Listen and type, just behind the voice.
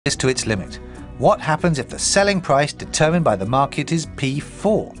this to its limit. What happens if the selling price determined by the market is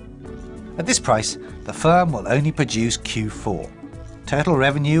P4? At this price, the firm will only produce Q4. Total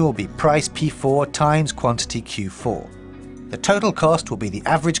revenue will be price P4 times quantity Q4. The total cost will be the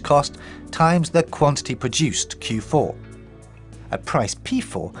average cost times the quantity produced, Q4. At price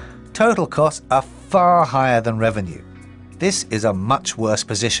P4, total costs are far higher than revenue. This is a much worse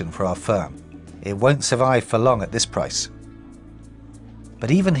position for our firm. It won't survive for long at this price. But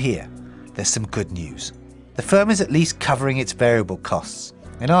even here, there's some good news. The firm is at least covering its variable costs.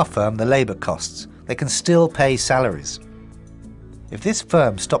 In our firm, the labour costs. They can still pay salaries. If this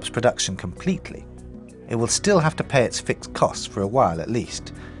firm stops production completely, it will still have to pay its fixed costs for a while at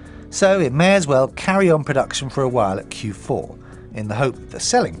least. So it may as well carry on production for a while at Q4, in the hope that the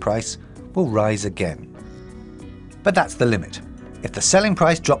selling price will rise again. But that's the limit. If the selling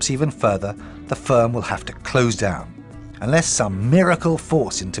price drops even further, the firm will have to close down, unless some miracle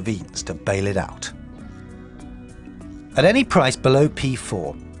force intervenes to bail it out. At any price below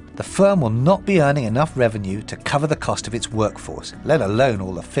P4, the firm will not be earning enough revenue to cover the cost of its workforce, let alone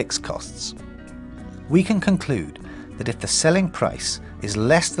all the fixed costs. We can conclude that if the selling price is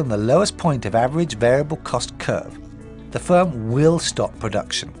less than the lowest point of average variable cost curve, the firm will stop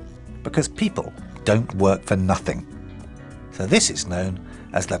production, because people don't work for nothing. So this is known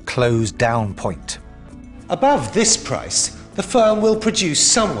as the close down point. Above this price, the firm will produce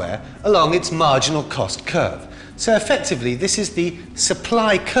somewhere along its marginal cost curve. So effectively, this is the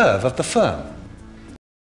supply curve of the firm.